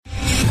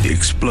The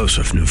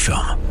explosive new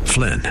film,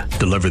 Flynn,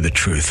 deliver the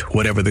truth,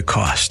 whatever the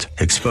cost,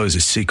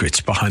 exposes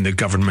secrets behind the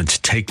government's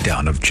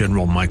takedown of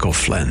General Michael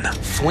Flynn.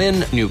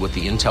 Flynn knew what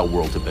the intel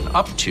world had been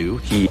up to.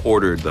 He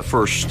ordered the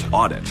first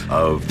audit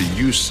of the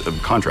use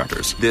of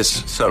contractors.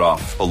 This set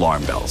off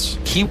alarm bells.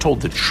 He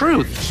told the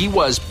truth. He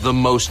was the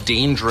most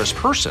dangerous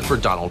person for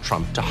Donald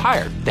Trump to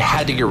hire. They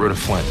had to get rid of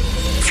Flynn.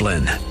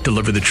 Flynn,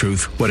 deliver the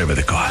truth, whatever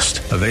the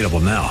cost. Available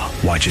now.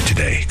 Watch it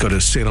today. Go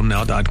to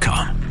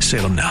salemnow.com.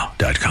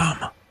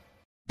 salemnow.com.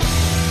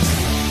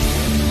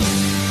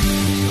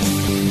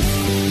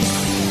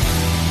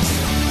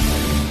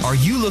 Are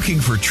you looking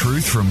for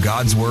truth from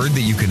God's Word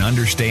that you can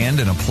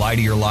understand and apply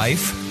to your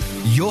life?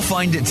 You'll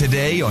find it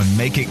today on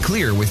Make It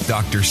Clear with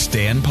Dr.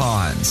 Stan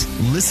Pons.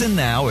 Listen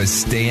now as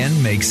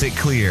Stan makes it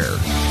clear.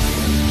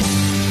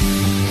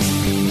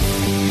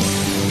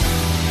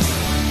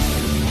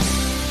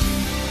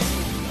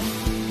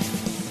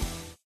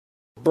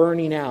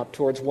 Burning out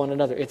towards one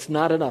another. It's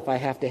not enough. I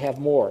have to have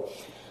more. All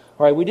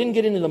right, we didn't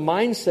get into the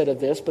mindset of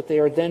this, but they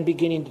are then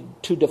beginning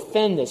to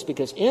defend this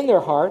because in their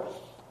heart,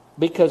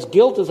 because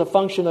guilt is a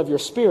function of your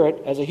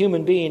spirit. As a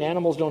human being,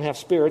 animals don't have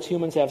spirits.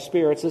 Humans have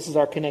spirits. This is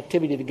our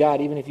connectivity to God.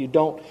 Even if you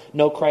don't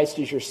know Christ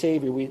as your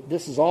Savior,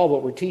 this is all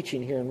what we're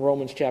teaching here in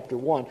Romans chapter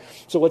 1.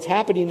 So what's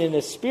happening in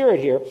this spirit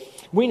here,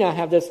 we now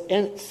have this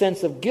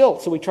sense of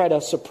guilt. So we try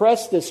to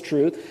suppress this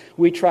truth.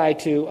 We try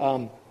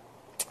to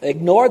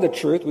ignore the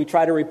truth. We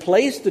try to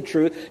replace the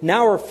truth.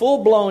 Now we're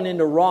full-blown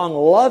into wrong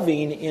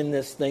loving in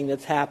this thing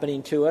that's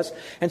happening to us.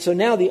 And so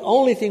now the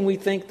only thing we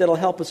think that'll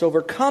help us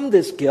overcome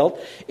this guilt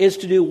is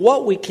to do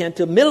what we can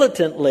to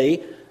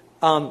militantly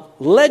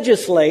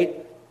legislate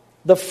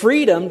the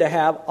freedom to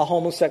have a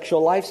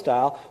homosexual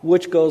lifestyle,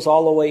 which goes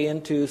all the way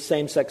into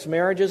same-sex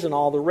marriages and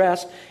all the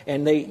rest.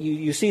 And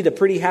you see the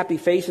pretty happy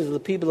faces of the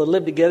people that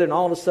live together, and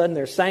all of a sudden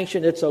they're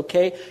sanctioned. It's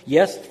okay.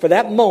 Yes, for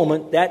that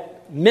moment, that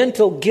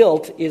mental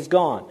guilt is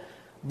gone.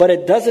 But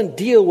it doesn't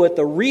deal with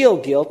the real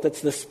guilt,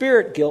 that's the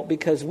spirit guilt,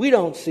 because we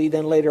don't see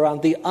then later on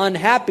the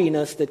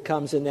unhappiness that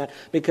comes in that,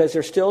 because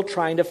they're still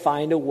trying to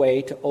find a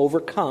way to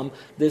overcome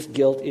this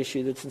guilt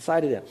issue that's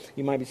inside of them.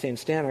 You might be saying,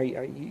 Stan,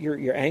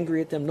 you're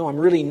angry at them? No, I'm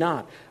really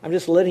not. I'm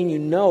just letting you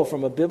know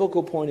from a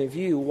biblical point of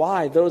view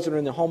why those that are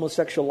in the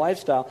homosexual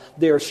lifestyle,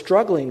 they're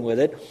struggling with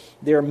it.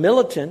 They're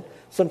militant.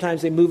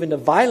 Sometimes they move into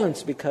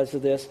violence because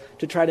of this,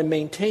 to try to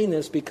maintain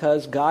this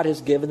because God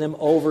has given them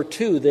over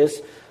to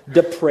this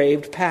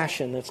depraved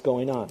passion that's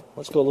going on.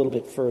 Let's go a little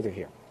bit further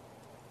here.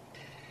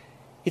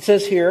 It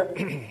says here,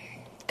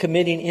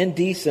 committing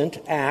indecent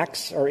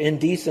acts or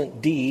indecent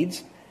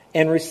deeds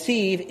and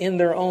receive in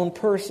their own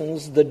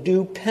persons the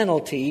due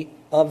penalty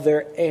of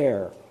their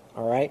error.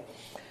 All right?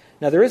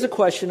 Now there is a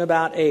question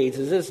about AIDS.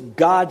 Is this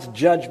God's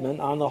judgment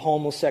on the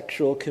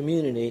homosexual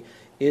community?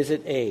 Is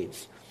it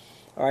AIDS?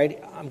 All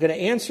right, I'm going to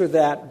answer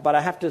that, but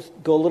I have to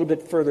go a little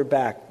bit further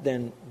back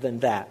than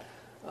that.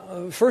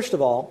 First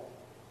of all,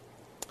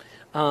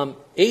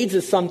 AIDS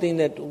is something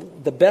that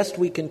the best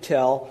we can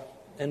tell,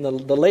 and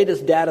the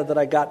latest data that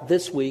I got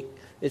this week,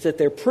 is that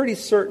they're pretty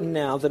certain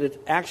now that it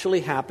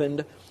actually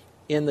happened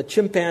in the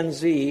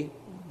chimpanzee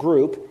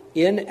group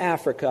in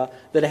Africa,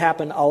 that it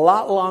happened a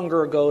lot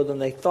longer ago than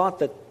they thought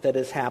that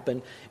has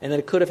happened, and that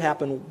it could have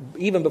happened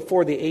even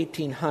before the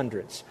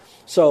 1800s.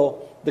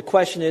 So the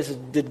question is,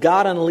 did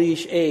God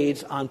unleash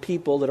AIDS on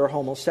people that are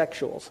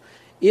homosexuals?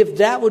 If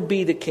that would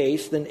be the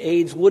case, then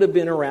AIDS would have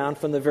been around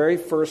from the very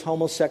first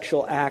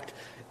homosexual act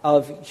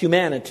of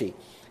humanity.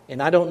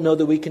 And I don't know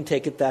that we can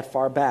take it that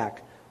far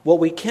back. What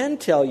we can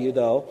tell you,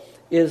 though,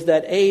 is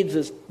that AIDS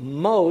is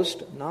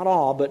most, not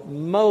all, but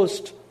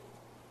most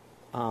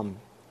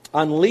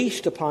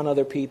unleashed upon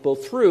other people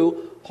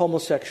through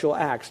homosexual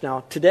acts.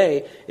 Now,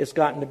 today, it's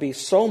gotten to be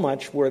so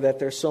much where that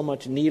there's so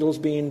much needles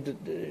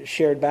being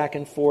shared back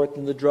and forth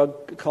in the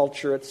drug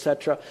culture,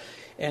 etc.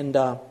 And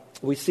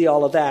we see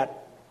all of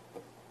that.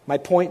 My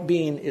point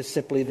being is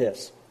simply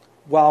this.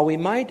 While we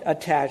might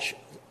attach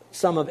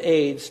some of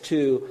AIDS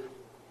to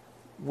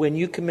when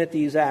you commit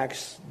these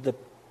acts, the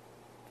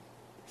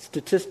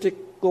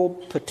statistical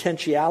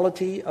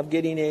potentiality of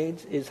getting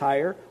AIDS is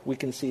higher. We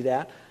can see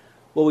that.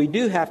 Well, we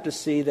do have to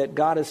see that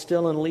God is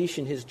still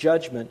unleashing His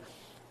judgment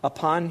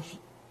upon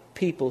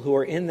people who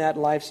are in that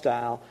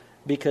lifestyle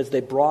because they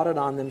brought it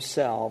on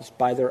themselves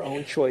by their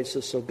own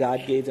choices, so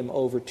God gave them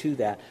over to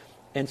that.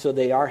 And so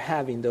they are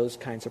having those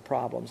kinds of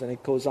problems, and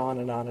it goes on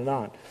and on and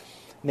on.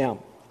 Now,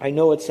 I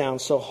know it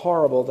sounds so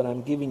horrible that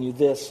I'm giving you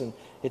this, and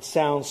it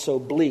sounds so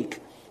bleak.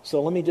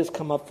 So let me just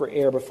come up for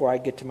air before I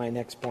get to my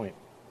next point.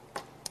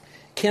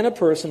 Can a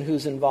person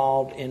who's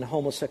involved in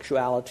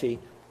homosexuality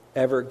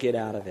ever get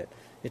out of it?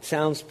 It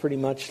sounds pretty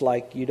much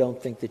like you don't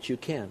think that you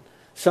can.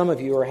 Some of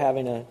you are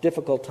having a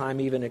difficult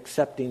time even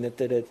accepting that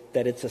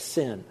it's a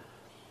sin.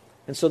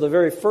 And so the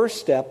very first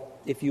step,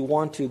 if you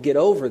want to get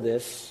over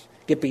this,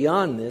 get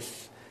beyond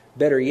this,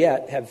 better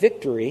yet, have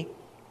victory,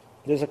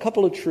 there's a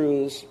couple of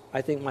truths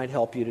I think might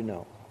help you to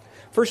know.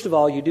 First of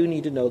all, you do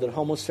need to know that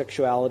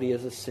homosexuality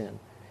is a sin.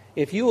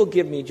 If you will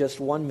give me just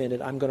 1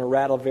 minute, I'm going to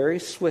rattle very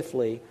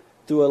swiftly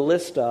through a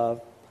list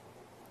of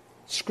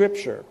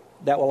Scripture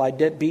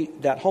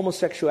that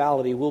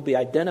homosexuality will be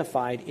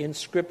identified in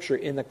Scripture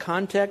in the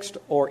context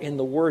or in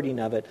the wording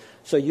of it.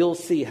 So you'll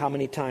see how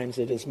many times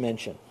it is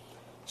mentioned.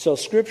 So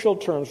scriptural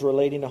terms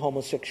relating to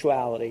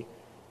homosexuality: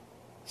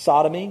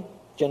 sodomy,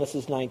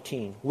 Genesis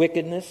 19.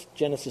 Wickedness,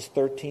 Genesis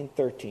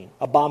 13:13.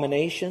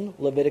 Abomination,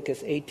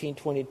 Leviticus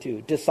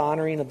 18:22.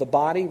 Dishonoring of the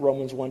body,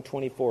 Romans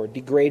 1:24.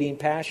 Degrading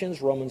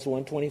passions, Romans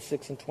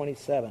 1:26 and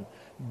 27.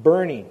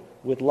 Burning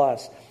with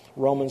lust,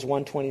 Romans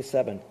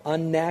 1:27.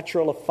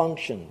 Unnatural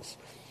functions,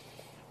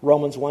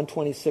 Romans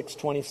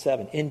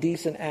 1:26-27.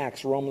 Indecent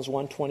acts, Romans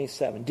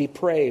 1:27.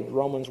 Depraved,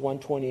 Romans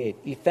 1:28.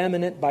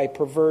 Effeminate by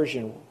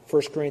perversion,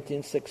 1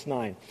 Corinthians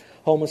 6:9.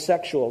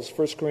 Homosexuals,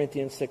 1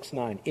 Corinthians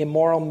 6:9.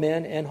 Immoral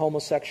men and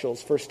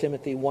homosexuals, 1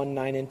 Timothy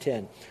 1:9 and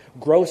 10.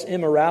 Gross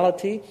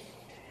immorality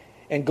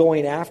and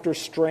going after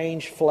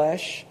strange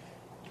flesh,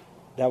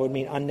 that would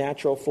mean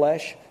unnatural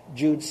flesh,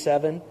 Jude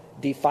 7.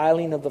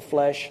 Defiling of the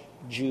flesh,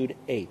 Jude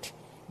 8.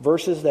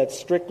 Verses that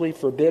strictly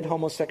forbid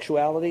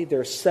homosexuality,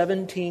 there are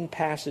 17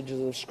 passages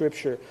of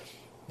Scripture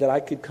that I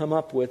could come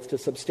up with to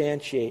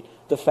substantiate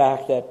the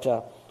fact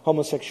that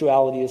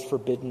homosexuality is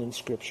forbidden in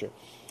Scripture.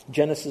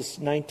 Genesis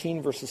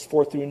 19, verses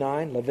 4 through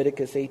 9,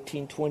 Leviticus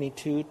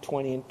 18:22,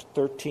 20 and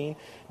 13,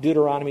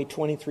 Deuteronomy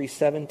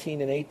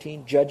 23:17 and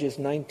 18, Judges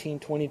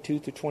 19:22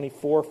 through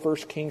 24,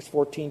 1 Kings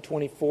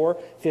 14:24,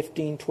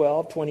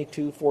 15:12,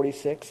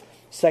 22:46,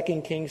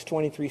 2 Kings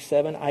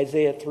 23:7,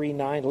 Isaiah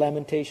 3:9,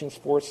 Lamentations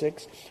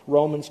 4:6,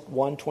 Romans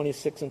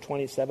 1:26 and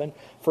 27,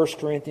 1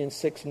 Corinthians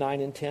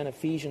 6:9 and 10,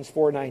 Ephesians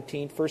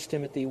 4:19, 1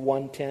 Timothy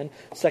 1:10,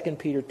 2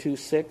 Peter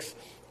 2:6,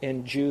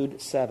 and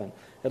Jude 7.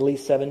 At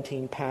least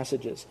 17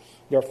 passages.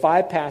 There are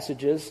 5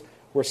 passages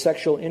where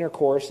sexual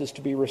intercourse is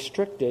to be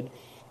restricted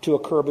to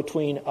occur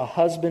between a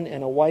husband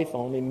and a wife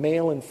only,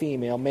 male and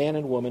female, man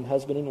and woman,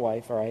 husband and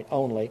wife, all right,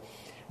 only.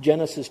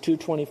 Genesis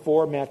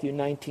 2:24, Matthew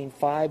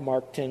 19:5,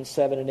 Mark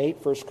 10:7 and 8,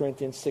 1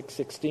 Corinthians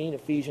 6:16,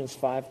 Ephesians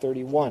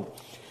 5:31.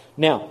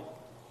 Now,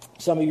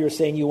 some of you are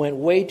saying you went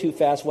way too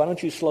fast. Why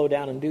don't you slow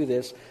down and do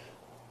this?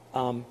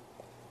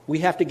 We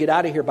have to get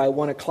out of here by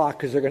 1 o'clock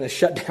because they're going to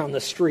shut down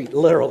the street,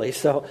 literally.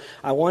 So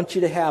I want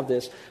you to have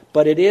this.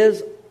 But it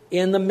is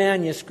in the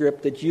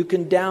manuscript that you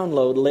can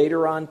download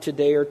later on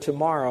today or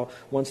tomorrow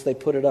once they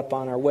put it up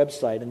on our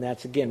website. And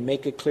that's, again,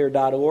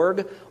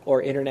 makeitclear.org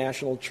or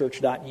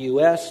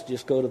internationalchurch.us.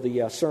 Just go to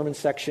the sermon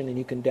section and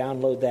you can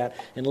download that.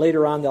 And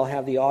later on they'll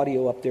have the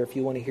audio up there if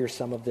you want to hear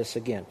some of this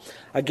again.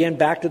 Again,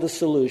 back to the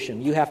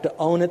solution. You have to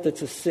own it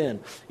that's a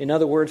sin. In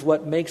other words,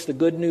 what makes the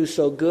good news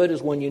so good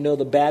is when you know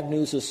the bad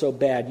news is so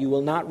bad. You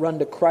will not run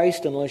to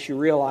Christ unless you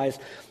realize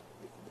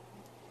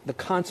the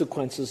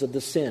consequences of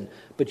the sin.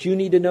 But you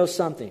need to know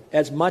something.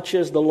 As much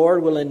as the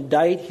Lord will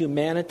indict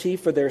humanity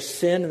for their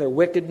sin and their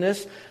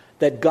wickedness,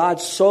 that God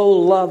so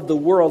loved the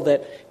world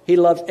that He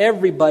loves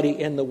everybody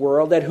in the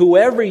world, that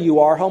whoever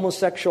you are,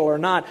 homosexual or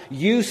not,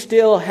 you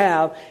still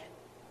have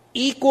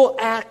equal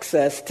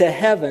access to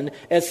heaven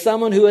as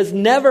someone who has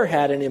never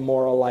had an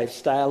immoral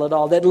lifestyle at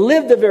all, that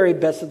lived the very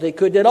best that they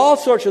could, did all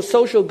sorts of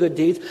social good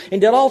deeds,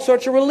 and did all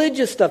sorts of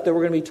religious stuff that we're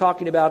going to be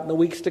talking about in the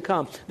weeks to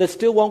come that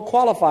still won't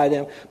qualify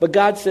them. But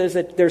God says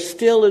that there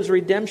still is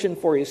redemption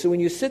for you. So when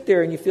you sit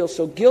there and you feel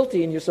so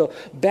guilty and you're so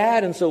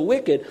bad and so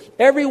wicked,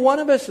 every one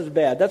of us is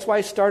bad. That's why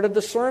I started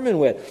the sermon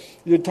with.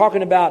 You're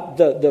talking about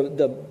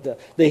the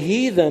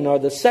heathen or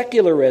the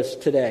secularists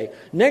today.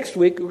 Next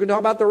week, we're going to talk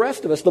about the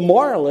rest of us, the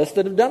moralists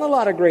that have done a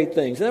lot of great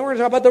things. And then we're going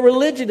to talk about the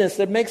religionists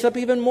that makes up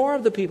even more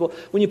of the people.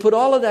 When you put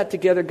all of that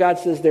together, God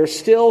says they're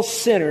still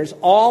sinners.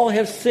 All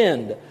have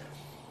sinned.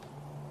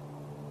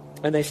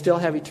 And they still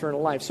have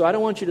eternal life. So I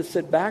don't want you to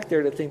sit back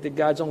there to think that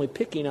God's only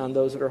picking on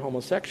those that are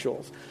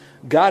homosexuals.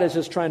 God is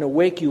just trying to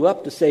wake you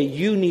up to say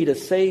you need a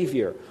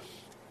Savior.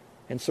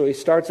 And so He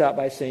starts out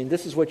by saying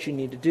this is what you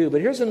need to do. But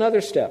here's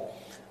another step.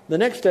 The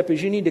next step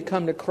is you need to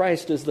come to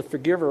Christ as the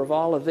forgiver of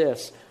all of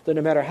this. That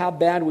no matter how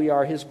bad we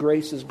are, His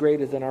grace is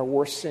greater than our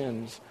worst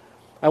sins.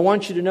 I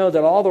want you to know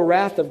that all the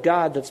wrath of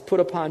God that's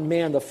put upon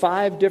man, the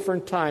 5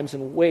 different times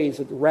and ways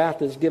that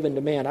wrath is given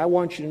to man, I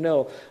want you to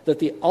know that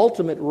the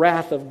ultimate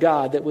wrath of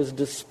God that was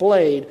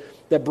displayed,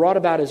 that brought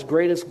about His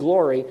greatest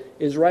glory,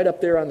 is right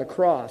up there on the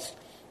cross.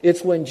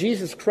 It's when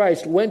Jesus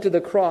Christ went to the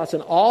cross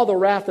and all the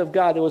wrath of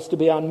God that was to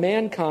be on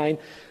mankind,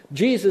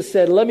 Jesus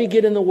said, let me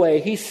get in the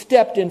way. He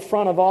stepped in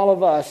front of all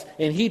of us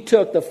and He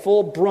took the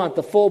full brunt,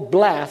 the full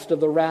blast of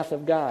the wrath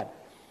of God.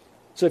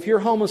 So if you're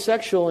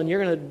homosexual and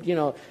you're going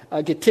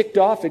to get ticked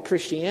off at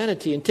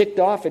Christianity and ticked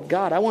off at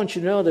God, I want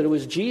you to know that it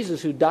was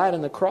Jesus who died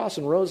on the cross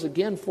and rose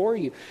again for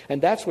you.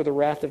 And that's where the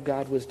wrath of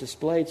God was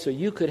displayed, so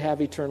you could have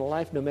eternal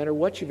life no matter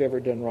what you've ever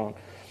done wrong.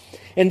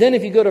 And then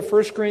if you go to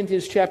 1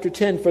 Corinthians chapter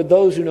 10, for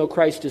those who know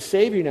Christ as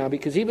Savior now,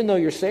 because even though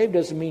you're saved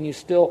doesn't mean you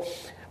still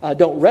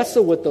don't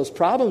wrestle with those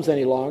problems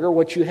any longer.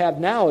 What you have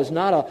now is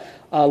not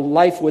a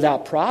life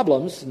without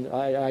problems.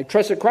 I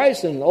trusted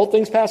Christ and old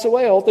things pass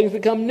away, old things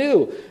become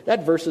new.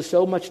 That verse is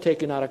so much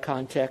taken out of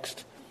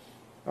context.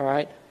 All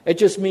right? It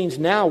just means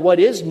now what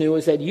is new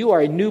is that you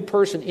are a new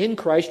person in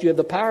Christ. You have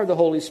the power of the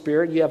Holy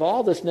Spirit. You have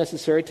all this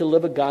necessary to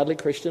live a godly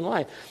Christian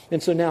life.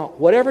 And so now,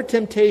 whatever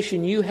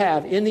temptation you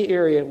have in the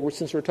area,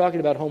 since we're talking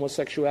about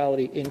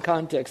homosexuality in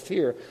context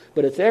here,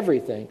 but it's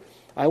everything,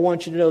 I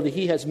want you to know that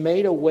He has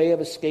made a way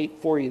of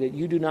escape for you, that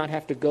you do not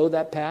have to go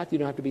that path. You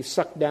don't have to be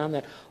sucked down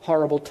that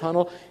horrible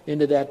tunnel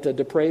into that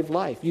depraved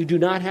life. You do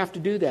not have to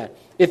do that.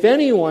 If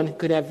anyone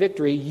could have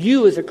victory,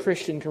 you as a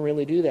Christian can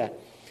really do that.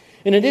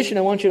 In addition,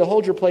 I want you to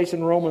hold your place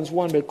in Romans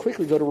 1, but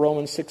quickly go to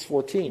Romans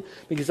 6:14,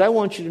 because I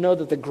want you to know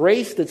that the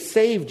grace that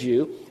saved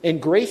you, and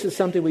grace is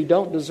something we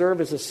don't deserve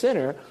as a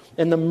sinner,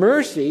 and the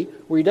mercy,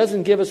 where He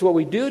doesn't give us what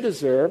we do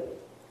deserve,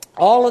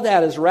 all of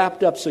that is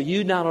wrapped up so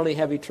you not only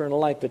have eternal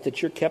life, but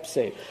that you're kept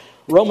safe.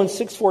 Romans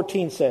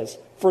 6:14 says,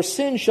 "For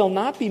sin shall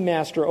not be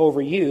master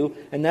over you,"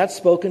 and that's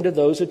spoken to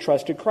those who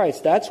trusted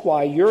Christ. That's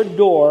why your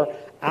door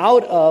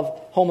out of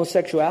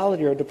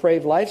homosexuality or a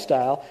depraved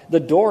lifestyle, the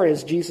door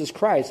is Jesus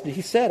Christ.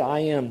 He said, "I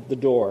am the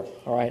door."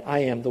 All right, I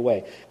am the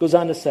way. Goes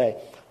on to say,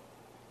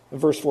 in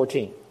verse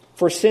 14,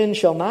 "For sin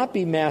shall not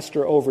be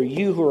master over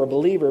you who are a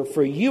believer,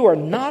 for you are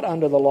not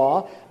under the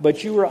law,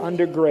 but you are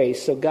under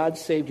grace." So God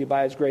saved you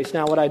by His grace.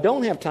 Now, what I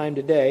don't have time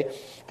today,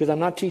 because I'm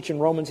not teaching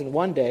Romans in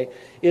one day,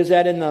 is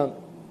that in the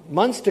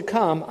months to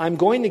come, I'm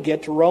going to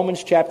get to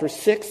Romans chapter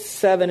 6,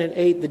 7, and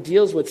 8 that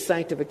deals with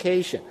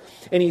sanctification.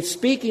 And he's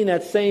speaking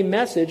that same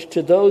message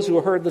to those who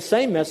heard the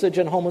same message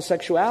in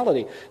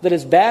homosexuality. That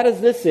as bad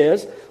as this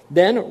is,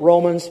 then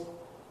Romans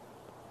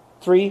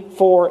 3,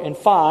 4, and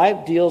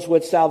 5 deals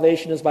with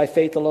salvation is by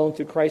faith alone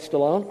through Christ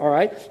alone. All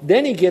right.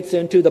 Then he gets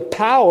into the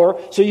power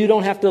so you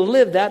don't have to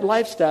live that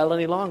lifestyle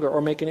any longer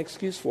or make an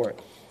excuse for it.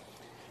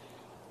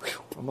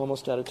 Whew, I'm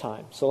almost out of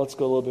time. So let's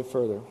go a little bit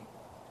further.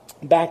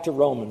 Back to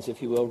Romans,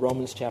 if you will,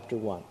 Romans chapter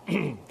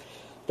 1.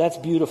 That's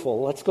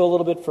beautiful. Let's go a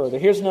little bit further.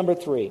 Here's number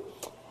 3.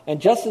 And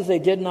just as they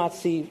did not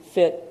see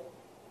fit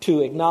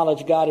to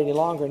acknowledge God any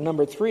longer,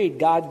 number 3,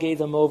 God gave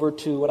them over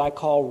to what I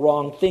call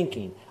wrong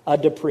thinking, a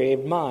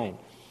depraved mind.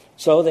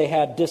 So they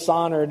had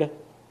dishonored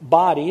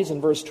bodies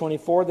in verse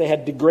 24. They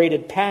had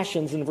degraded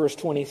passions in verse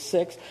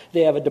 26.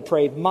 They have a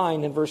depraved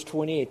mind in verse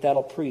 28.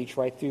 That'll preach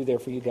right through there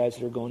for you guys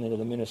that are going into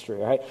the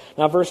ministry. All right.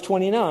 Now, verse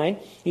 29,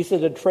 he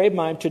said, a depraved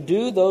mind to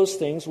do those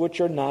things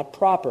which are not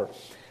proper.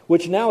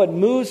 Which now it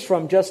moves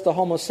from just the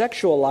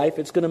homosexual life.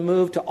 It's going to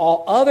move to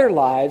all other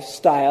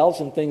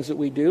lifestyles and things that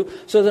we do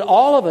so that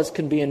all of us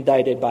can be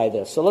indicted by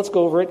this. So let's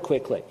go over it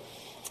quickly.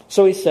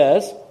 So he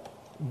says,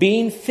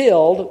 being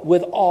filled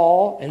with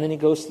all, and then he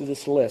goes through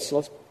this list. So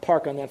let's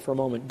park on that for a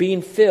moment.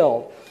 Being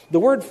filled. The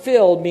word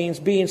filled means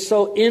being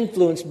so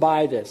influenced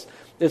by this.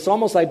 It's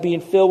almost like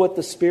being filled with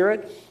the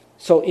Spirit.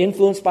 So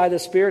influenced by the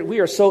Spirit. We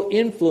are so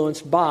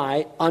influenced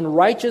by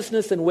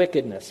unrighteousness and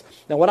wickedness.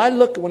 Now when I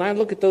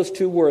look at those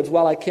two words,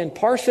 while I can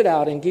parse it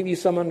out and give you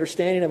some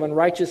understanding of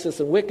unrighteousness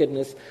and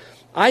wickedness,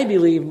 I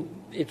believe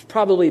it's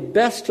probably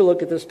best to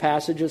look at this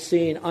passage as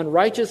seeing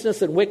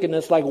unrighteousness and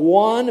wickedness like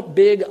one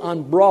big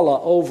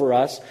umbrella over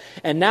us.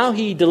 And now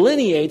he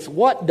delineates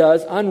what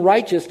does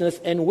unrighteousness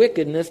and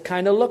wickedness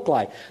kind of look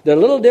like. They're a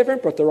little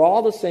different, but they're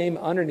all the same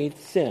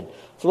underneath sin.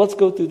 So let's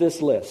go through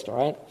this list, all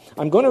right?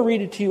 I'm going to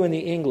read it to you in the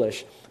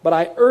English, but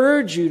I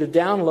urge you to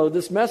download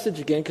this message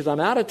again because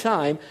I'm out of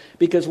time,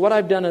 because what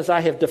I've done is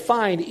I have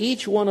defined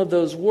each one of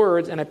those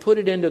words and I put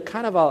it into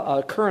kind of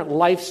a current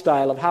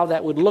lifestyle of how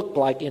that would look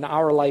like in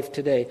our life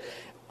today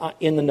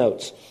in the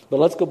notes. But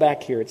let's go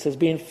back here. It says,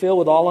 being filled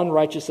with all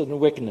unrighteousness and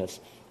wickedness,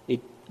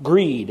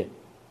 greed,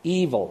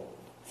 evil,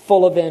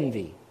 full of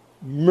envy,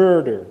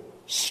 murder,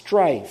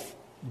 strife,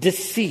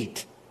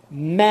 deceit,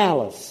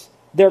 malice.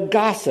 They're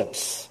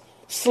gossips,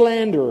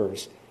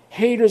 slanderers,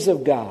 haters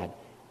of God,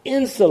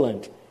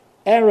 insolent,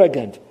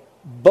 arrogant,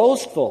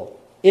 boastful,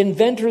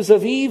 inventors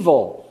of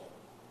evil.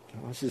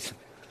 This is,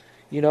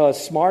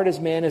 as smart as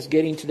man is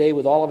getting today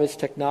with all of his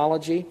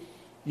technology,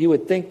 you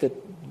would think that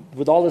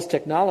with all this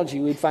technology,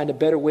 we'd find a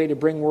better way to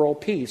bring world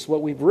peace.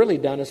 What we've really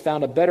done is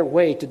found a better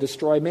way to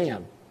destroy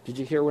man. Did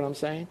you hear what I'm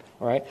saying?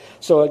 All right.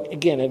 So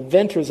again,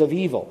 inventors of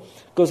evil.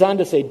 Goes on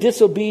to say,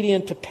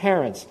 disobedient to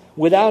parents,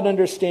 without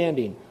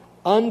understanding,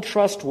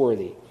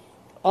 untrustworthy,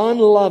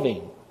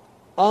 unloving,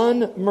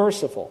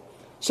 unmerciful.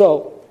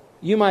 So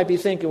you might be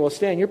thinking, well,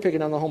 Stan, you're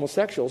picking on the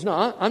homosexuals.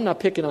 No, I'm not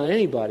picking on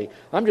anybody.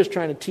 I'm just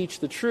trying to teach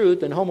the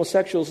truth, and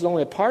homosexuals is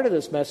only a part of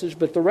this message,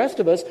 but the rest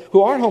of us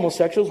who aren't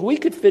homosexuals, we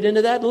could fit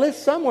into that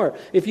list somewhere.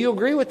 If you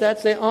agree with that,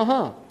 say,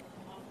 uh-huh.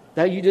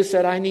 Now you just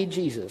said, I need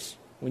Jesus.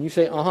 When you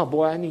say, uh-huh,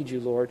 boy, I need you,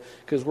 Lord,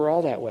 because we're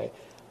all that way.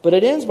 But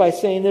it ends by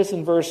saying this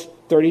in verse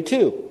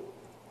 32.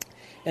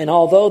 And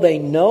although they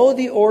know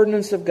the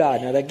ordinance of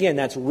God, now again,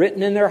 that's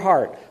written in their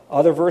heart.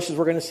 Other verses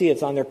we're going to see,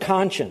 it's on their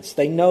conscience.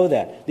 They know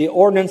that. The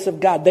ordinance of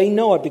God, they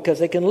know it because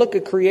they can look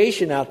at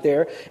creation out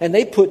there and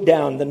they put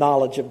down the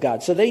knowledge of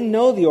God. So they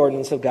know the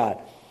ordinance of God.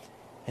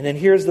 And then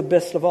here's the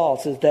best of all.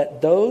 It says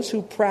that those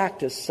who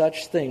practice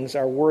such things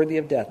are worthy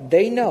of death.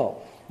 They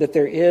know that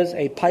there is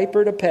a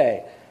piper to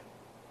pay,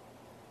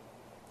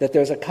 that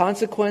there's a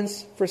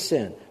consequence for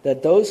sin,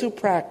 that those who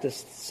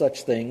practice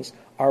such things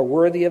are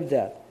worthy of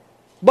death.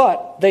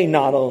 But they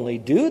not only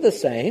do the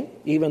same,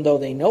 even though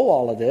they know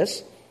all of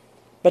this,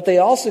 but they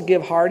also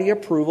give hearty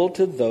approval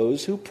to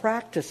those who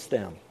practice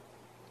them.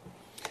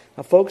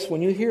 Now, folks,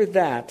 when you hear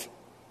that,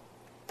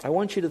 I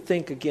want you to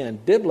think again,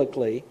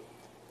 biblically,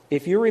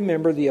 if you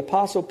remember the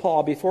Apostle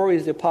Paul, before he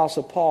was the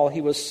Apostle Paul,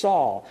 he was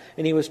Saul,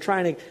 and he was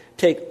trying to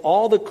take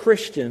all the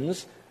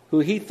Christians who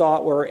he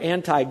thought were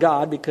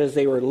anti-God because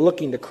they were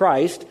looking to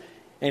Christ,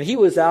 and he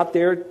was out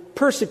there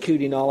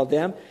persecuting all of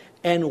them.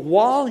 And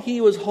while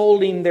he was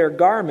holding their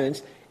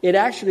garments, it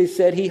actually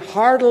said he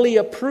heartily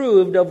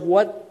approved of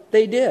what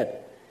they did.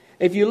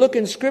 If you look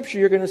in Scripture,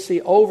 you're going to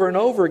see over and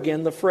over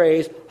again the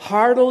phrase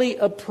heartily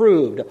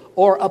approved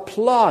or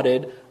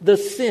applauded the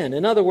sin.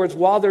 In other words,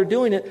 while they're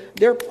doing it,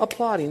 they're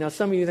applauding. Now,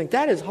 some of you think,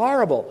 that is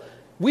horrible.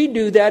 We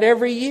do that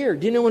every year.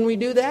 Do you know when we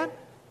do that?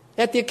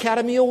 At the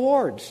Academy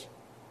Awards.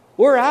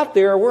 We're out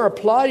there, we're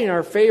applauding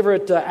our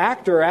favorite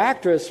actor or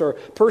actress or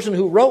person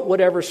who wrote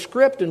whatever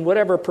script and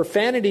whatever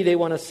profanity they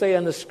want to say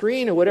on the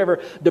screen or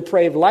whatever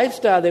depraved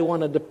lifestyle they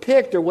want to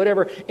depict or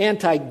whatever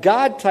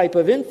anti-God type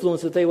of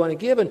influence that they want to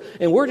give.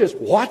 And we're just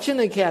watching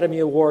the Academy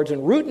Awards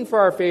and rooting for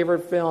our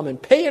favorite film and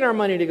paying our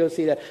money to go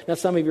see that. Now,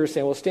 some of you are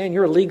saying, well, Stan,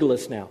 you're a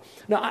legalist now.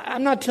 No,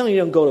 I'm not telling you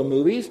don't go to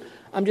movies.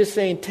 I'm just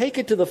saying take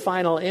it to the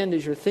final end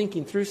as you're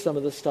thinking through some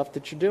of the stuff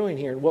that you're doing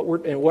here and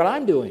what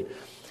I'm doing.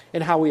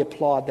 And how we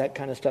applaud that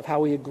kind of stuff, how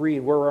we agree,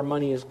 where our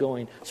money is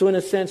going. So in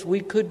a sense, we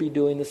could be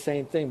doing the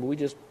same thing, but we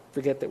just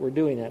forget that we're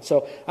doing that.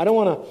 So I don't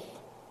want to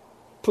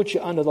put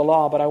you under the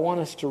law, but I want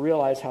us to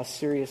realize how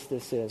serious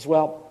this is.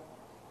 Well,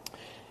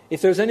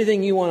 if there's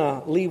anything you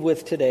want to leave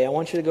with today, I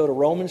want you to go to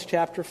Romans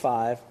chapter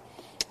 5,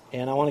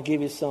 and I want to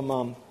give you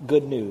some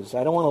good news.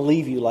 I don't want to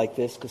leave you like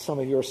this, because some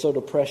of you are so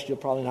depressed you'll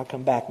probably not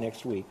come back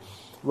next week.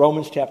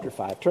 Romans chapter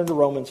 5. Turn to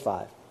Romans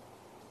 5.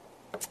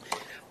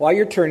 While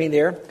you're turning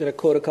there, I'm going to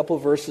quote a couple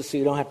of verses so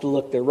you don't have to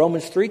look there.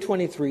 Romans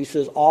 3:23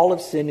 says, all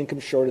have sinned and come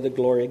short of the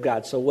glory of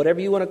God. So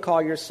whatever you want to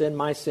call your sin,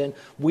 my sin,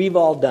 we've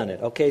all done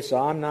it. Okay, so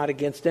I'm not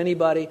against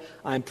anybody.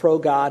 I'm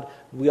pro-God.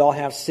 We all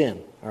have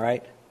sin, all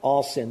right?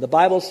 All sin. The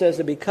Bible says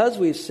that because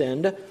we've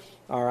sinned,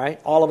 all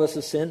right, all of us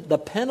have sinned, the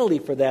penalty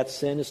for that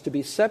sin is to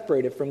be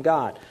separated from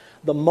God.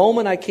 The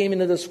moment I came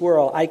into this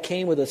world, I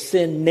came with a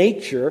sin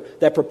nature,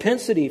 that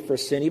propensity for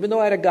sin. Even though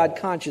I had a God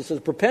conscience,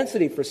 a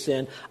propensity for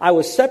sin, I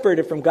was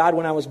separated from God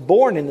when I was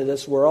born into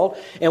this world.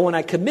 And when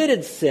I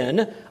committed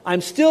sin,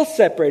 I'm still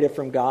separated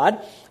from God.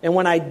 And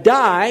when I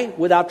die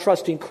without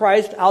trusting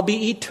Christ, I'll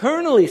be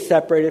eternally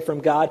separated from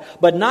God,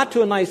 but not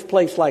to a nice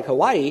place like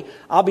Hawaii.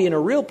 I'll be in a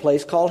real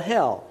place called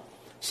hell.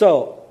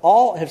 So,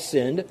 all have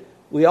sinned.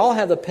 We all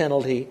have the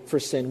penalty for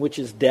sin, which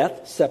is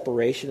death.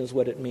 Separation is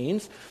what it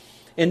means.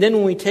 And then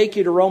when we take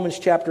you to Romans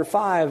chapter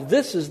 5,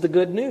 this is the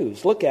good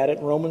news. Look at it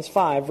in Romans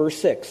 5, verse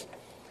 6.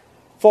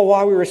 For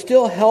while we were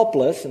still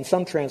helpless, in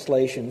some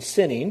translations,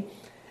 sinning,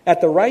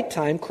 at the right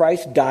time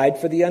Christ died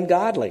for the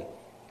ungodly.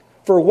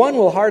 For one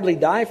will hardly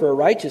die for a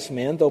righteous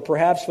man, though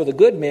perhaps for the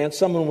good man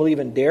someone will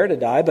even dare to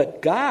die.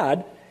 But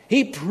God,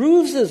 He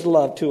proves His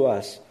love to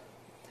us,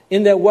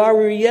 in that while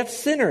we were yet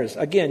sinners,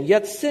 again,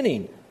 yet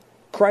sinning,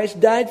 Christ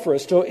died for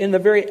us. So in the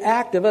very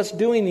act of us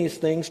doing these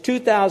things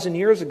 2,000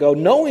 years ago,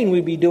 knowing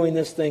we'd be doing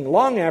this thing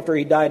long after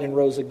He died and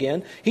rose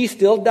again, He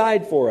still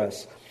died for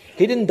us.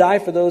 He didn't die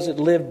for those that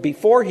lived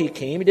before He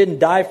came. He didn't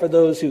die for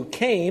those who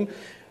came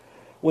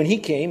when He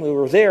came. We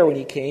were there when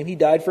He came. He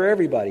died for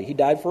everybody. He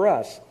died for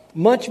us.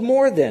 Much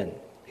more then,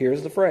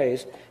 here's the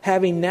phrase,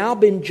 having now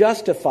been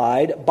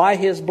justified by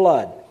His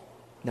blood.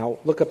 Now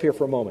look up here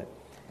for a moment.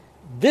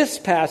 This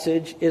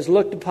passage is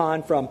looked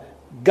upon from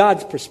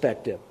God's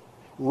perspective.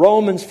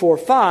 Romans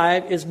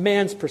 4:5 is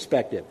man's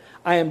perspective.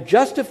 I am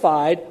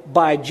justified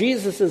by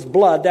Jesus'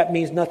 blood. That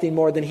means nothing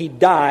more than He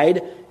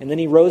died and then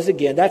He rose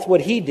again. That's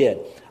what He did.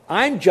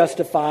 I'm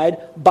justified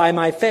by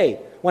my faith.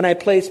 When I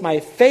place my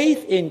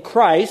faith in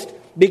Christ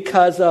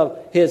because of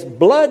His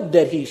blood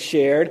that He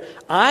shared,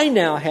 I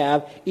now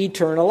have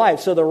eternal life.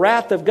 So the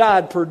wrath of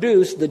God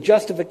produced the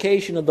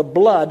justification of the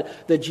blood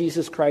that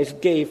Jesus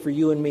Christ gave for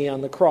you and me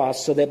on the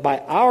cross, so that by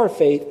our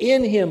faith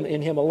in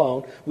Him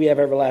alone, we have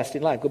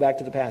everlasting life. Go back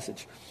to the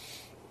passage.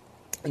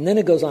 And then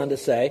it goes on to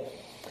say,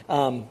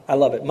 I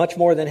love it, much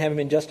more than having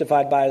been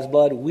justified by His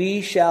blood,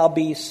 we shall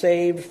be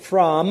saved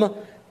from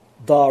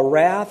the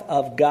wrath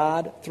of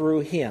God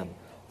through Him.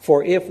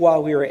 For if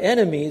while we were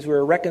enemies, we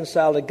were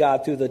reconciled to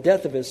God through the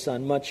death of His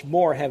Son, much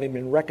more having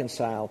been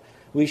reconciled,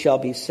 we shall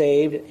be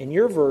saved. In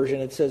your version,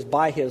 it says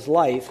by His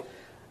life.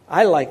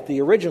 I like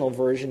the original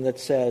version that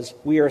says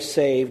we are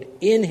saved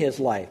in His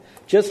life.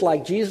 Just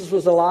like Jesus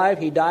was alive,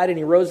 He died and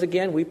He rose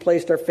again. We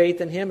placed our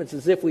faith in Him. It's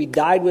as if we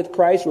died with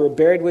Christ, we were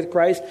buried with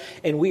Christ,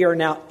 and we are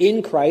now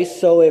in Christ.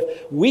 So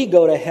if we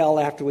go to hell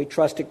after we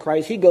trusted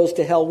Christ, He goes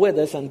to hell with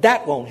us, and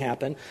that won't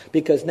happen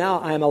because now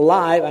I'm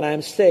alive and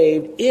I'm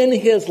saved in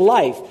His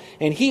life.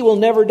 And He will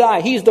never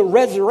die. He's the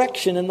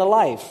resurrection and the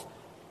life.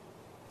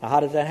 Now, how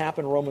does that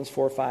happen? Romans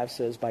 4:5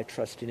 says, by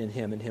trusting in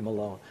Him and Him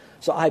alone.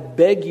 So I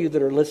beg you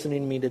that are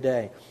listening to me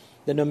today,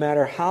 that no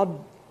matter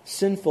how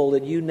sinful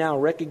that you now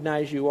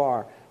recognize you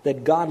are,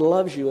 that God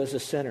loves you as a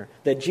sinner,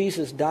 that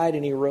Jesus died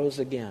and He rose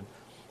again.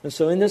 And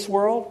so in this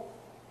world,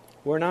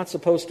 we're not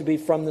supposed to be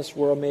from this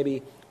world,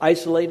 maybe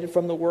isolated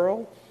from the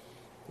world.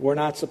 We're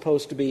not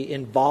supposed to be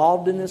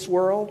involved in this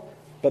world,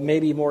 but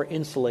maybe more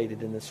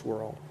insulated in this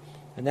world.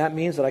 And that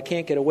means that I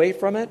can't get away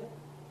from it.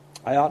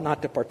 I ought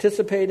not to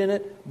participate in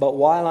it, but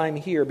while I'm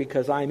here,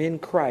 because I'm in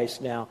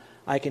Christ now,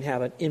 I can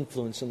have an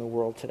influence in the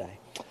world today.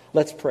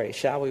 Let's pray,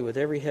 shall we, with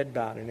every head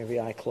bowed and every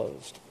eye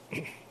closed.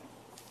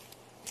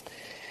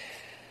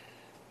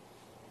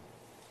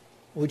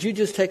 Would you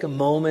just take a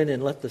moment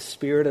and let the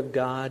Spirit of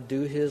God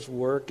do His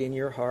work in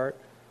your heart?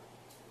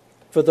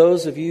 For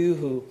those of you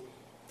who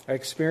are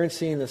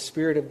experiencing the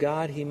Spirit of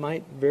God, He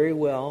might very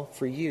well,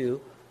 for you,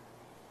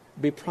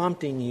 be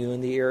prompting you in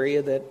the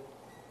area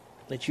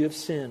that you have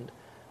sinned.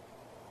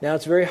 Now,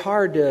 it's very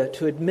hard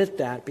to admit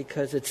that,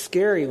 because it's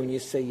scary when you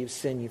say you've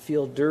sinned. You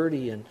feel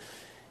dirty and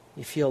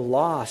you feel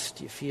lost.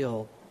 You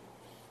feel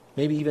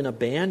maybe even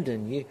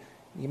abandoned.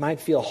 You might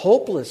feel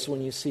hopeless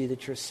when you see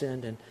that you're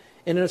sinned. And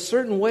in a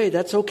certain way,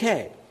 that's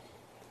okay.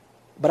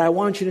 But I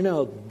want you to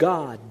know,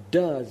 God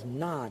does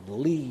not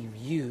leave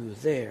you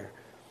there.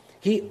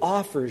 He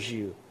offers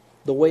you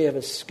the way of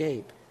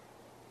escape.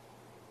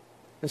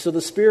 And so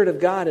the Spirit of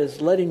God is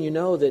letting you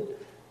know that,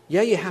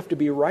 yeah, you have to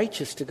be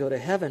righteous to go to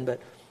heaven, but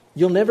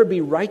you'll never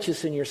be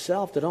righteous in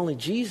yourself, that only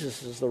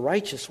Jesus is the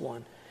righteous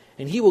one.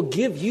 And He will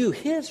give you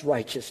His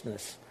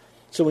righteousness.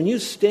 So when you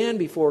stand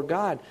before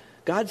God,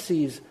 God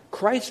sees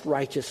Christ's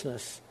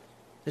righteousness.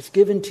 It's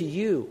given to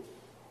you.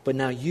 But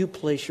now you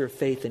place your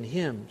faith in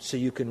Him so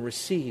you can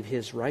receive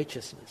His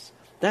righteousness.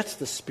 That's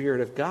the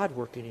Spirit of God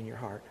working in your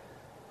heart.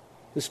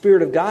 The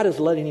Spirit of God is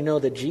letting you know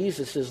that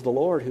Jesus is the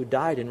Lord who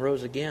died and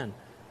rose again.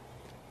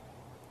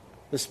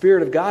 The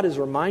Spirit of God is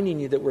reminding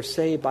you that we're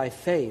saved by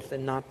faith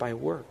and not by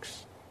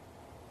works.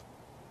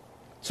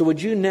 So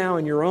would you now,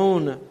 in your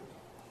own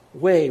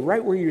way,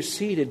 right where you're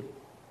seated,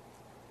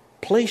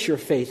 place your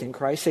faith in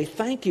Christ. Say,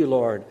 thank you,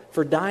 Lord,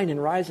 for dying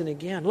and rising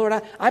again. Lord,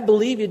 I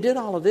believe you did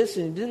all of this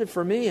and you did it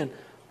for me. And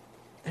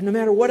no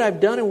matter what I've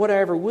done and what I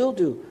ever will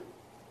do,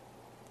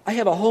 I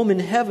have a home in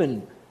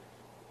heaven.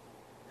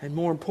 And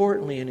more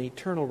importantly, an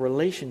eternal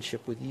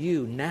relationship with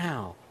you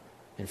now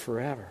and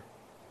forever.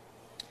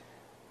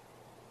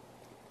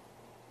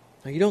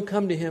 Now, you don't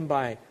come to Him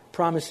by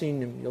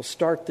promising Him you'll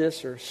start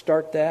this or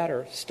start that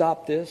or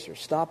stop this or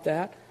stop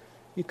that.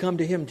 You come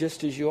to Him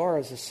just as you are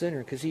as a sinner,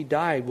 because He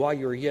died while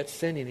you were yet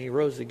sinning and He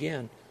rose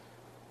again.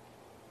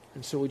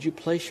 And so would you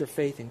place your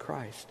faith in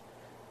Christ?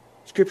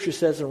 Scripture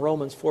says in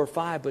Romans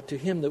 4:5, but to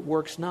him that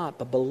works not,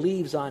 but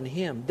believes on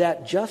Him,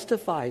 that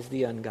justifies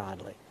the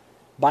ungodly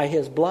by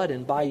His blood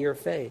and by your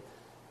faith.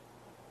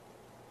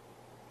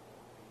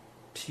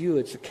 To you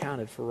it's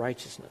accounted for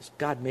righteousness.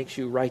 God makes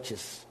you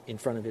righteous in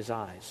front of His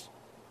eyes.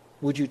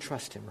 Would you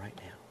trust Him right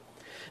now?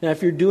 Now,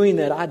 if you're doing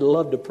that, I'd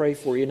love to pray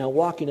for you. Now,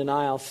 walking an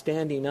aisle,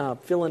 standing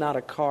up, filling out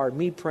a card,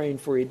 me praying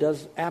for you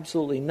does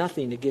absolutely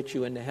nothing to get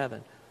you into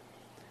heaven.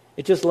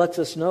 It just lets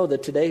us know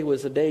that today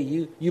was the day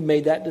you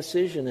made that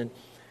decision, and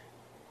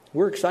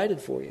we're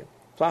excited for you.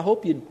 So I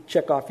hope you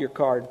check off your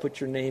card,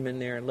 put your name in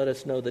there, and let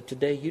us know that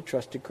today you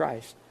trusted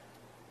Christ.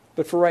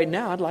 But for right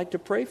now, I'd like to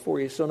pray for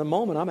you. So in a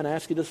moment, I'm going to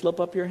ask you to slip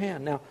up your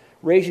hand. Now,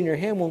 raising your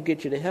hand won't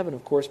get you to heaven,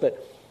 of course,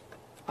 but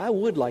I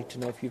would like to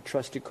know if you've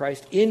trusted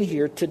Christ in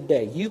here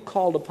today. You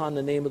called upon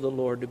the name of the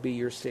Lord to be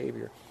your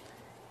Savior.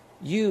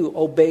 You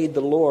obeyed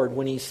the Lord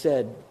when He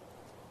said,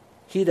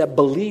 he that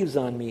believes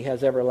on me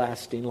has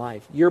everlasting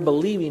life. You're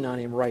believing on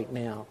Him right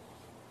now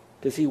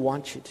because He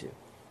wants you to.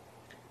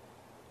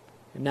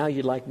 And now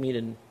you'd like me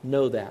to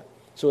know that.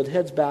 So with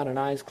heads bowed and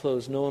eyes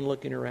closed, no one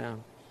looking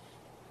around.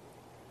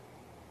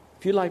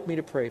 If you'd like me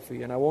to pray for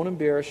you, and I won't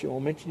embarrass you, I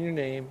won't mention your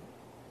name,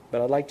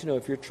 but I'd like to know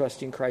if you're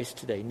trusting Christ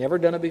today. Never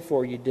done it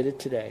before, you did it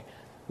today.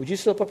 Would you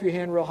slip up your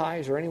hand real high?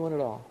 Is there anyone at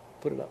all?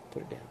 Put it up,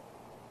 put it down.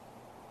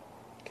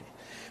 Okay.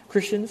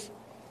 Christians,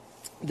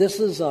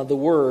 this is the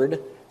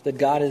word that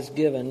God has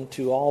given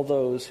to all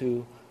those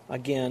who,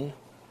 again,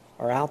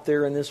 are out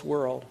there in this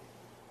world.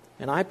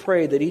 And I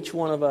pray that each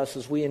one of us,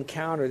 as we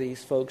encounter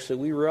these folks, that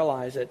we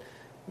realize that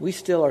we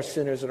still are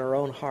sinners in our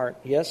own heart.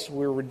 Yes,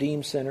 we're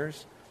redeemed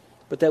sinners,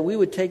 but that we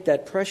would take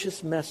that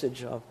precious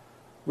message of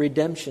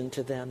redemption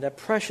to them, that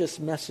precious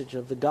message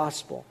of the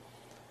gospel,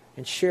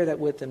 and share that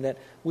with them, that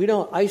we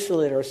don't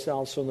isolate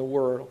ourselves from the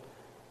world,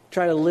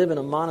 try to live in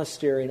a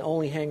monastery and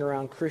only hang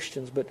around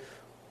Christians, but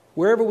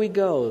wherever we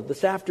go,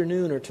 this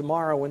afternoon or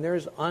tomorrow, when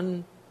there's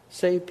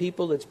unsaved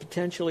people that's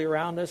potentially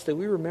around us, that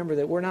we remember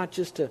that we're not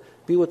just to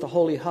be with the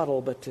holy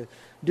huddle, but to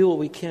do what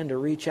we can to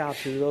reach out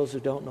to those who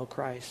don't know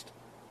Christ.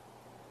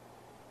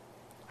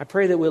 I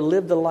pray that we'll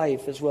live the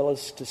life as well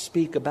as to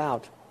speak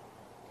about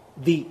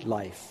the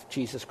life,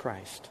 Jesus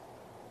Christ.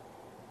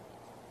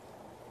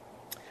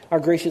 Our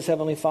gracious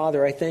Heavenly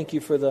Father, I thank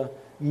You for the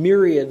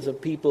myriads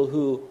of people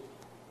who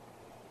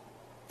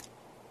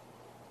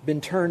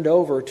been turned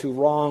over to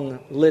wrong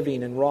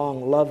living and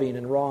wrong loving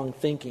and wrong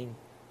thinking.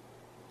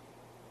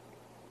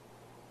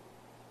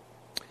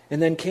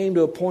 And then came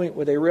to a point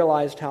where they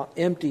realized how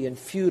empty and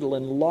futile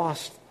and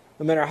lost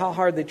no matter how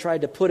hard they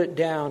tried to put it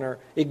down or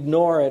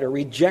ignore it or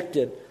reject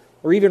it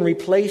or even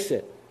replace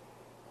it,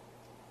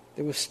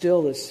 there was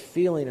still this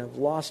feeling of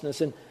lostness,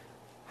 and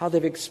how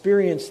they've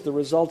experienced the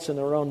results in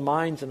their own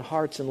minds and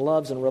hearts and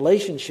loves and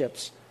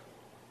relationships.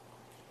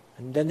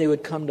 And then they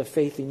would come to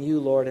faith in you,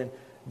 Lord, and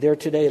they're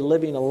today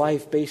living a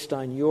life based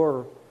on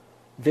your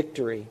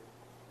victory.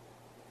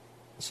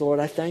 So, Lord,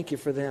 I thank you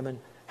for them and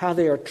how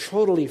they are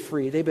totally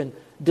free. They've been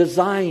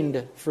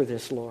designed for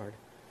this, Lord.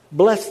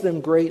 Bless them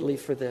greatly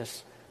for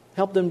this.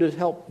 Help them to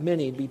help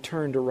many be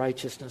turned to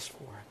righteousness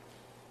for it.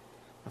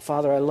 Now,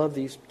 Father, I love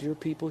these dear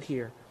people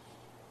here.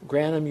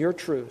 Grant them your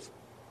truth,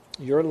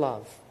 your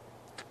love,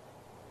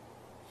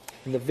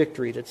 and the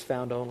victory that's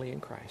found only in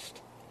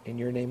Christ. In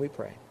your name we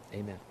pray.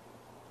 Amen.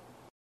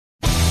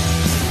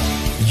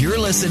 You're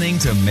listening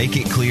to Make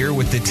It Clear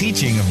with the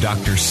teaching of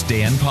Dr.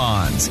 Stan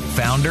Ponz,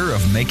 founder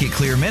of Make It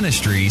Clear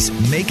Ministries.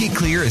 Make It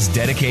Clear is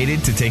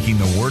dedicated to taking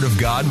the Word of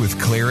God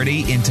with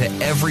clarity into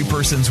every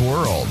person's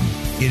world.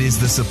 It is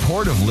the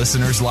support of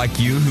listeners like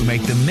you who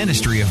make the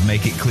ministry of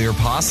Make It Clear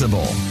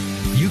possible.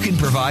 You can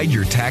provide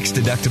your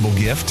tax-deductible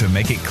gift to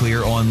Make It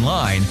Clear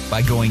online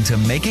by going to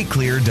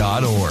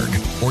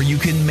makeitclear.org, or you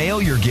can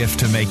mail your gift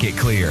to Make It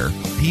Clear,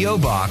 P.O.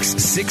 Box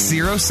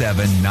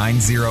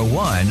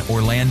 607901,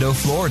 Orlando,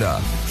 Florida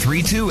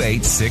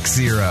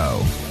 32860.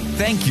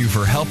 Thank you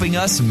for helping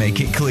us make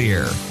it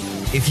clear.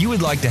 If you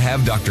would like to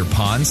have Dr.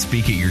 Ponz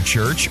speak at your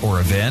church or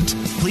event,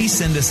 please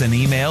send us an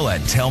email at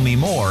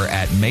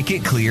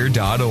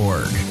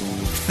tellmemore@makeitclear.org.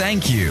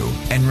 Thank you,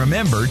 and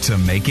remember to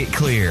make it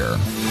clear.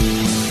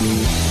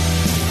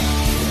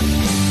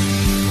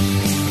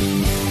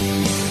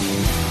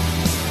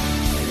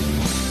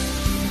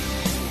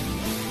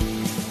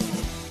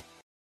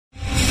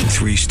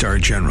 Three-star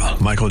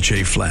General Michael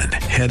J. Flynn,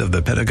 head of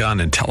the Pentagon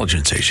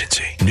Intelligence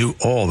Agency, knew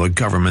all the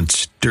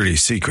government's dirty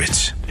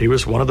secrets. He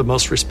was one of the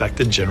most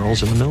respected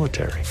generals in the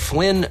military.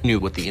 Flynn knew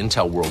what the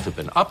intel world had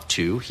been up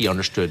to. He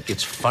understood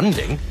its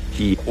funding.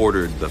 He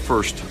ordered the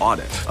first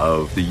audit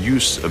of the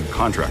use of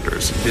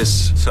contractors.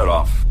 This set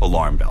off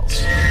alarm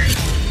bells.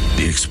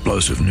 The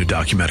explosive new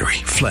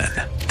documentary, Flynn,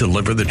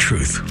 Deliver the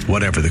Truth,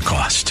 Whatever the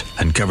Cost,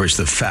 uncovers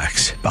the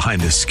facts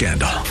behind this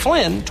scandal.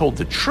 Flynn told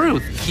the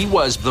truth. He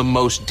was the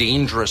most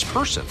dangerous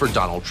person for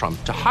Donald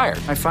Trump to hire.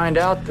 I find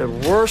out the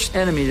worst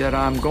enemy that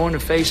I'm going to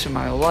face in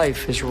my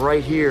life is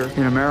right here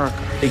in America.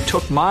 They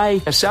took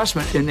my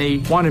assessment and they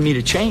wanted me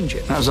to change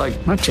it. And I was like,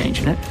 I'm not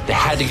changing it. They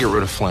had to get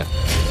rid of Flynn.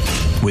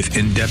 With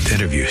in-depth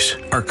interviews,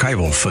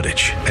 archival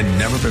footage, and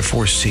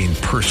never-before-seen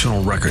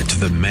personal records of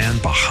the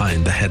man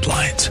behind the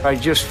headlines. I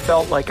just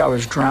felt like I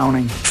was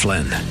drowning.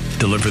 Flynn,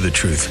 Deliver the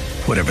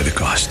Truth, Whatever the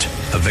Cost.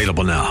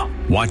 Available now.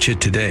 Watch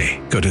it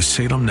today. Go to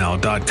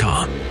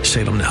salemnow.com.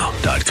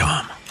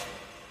 salemnow.com.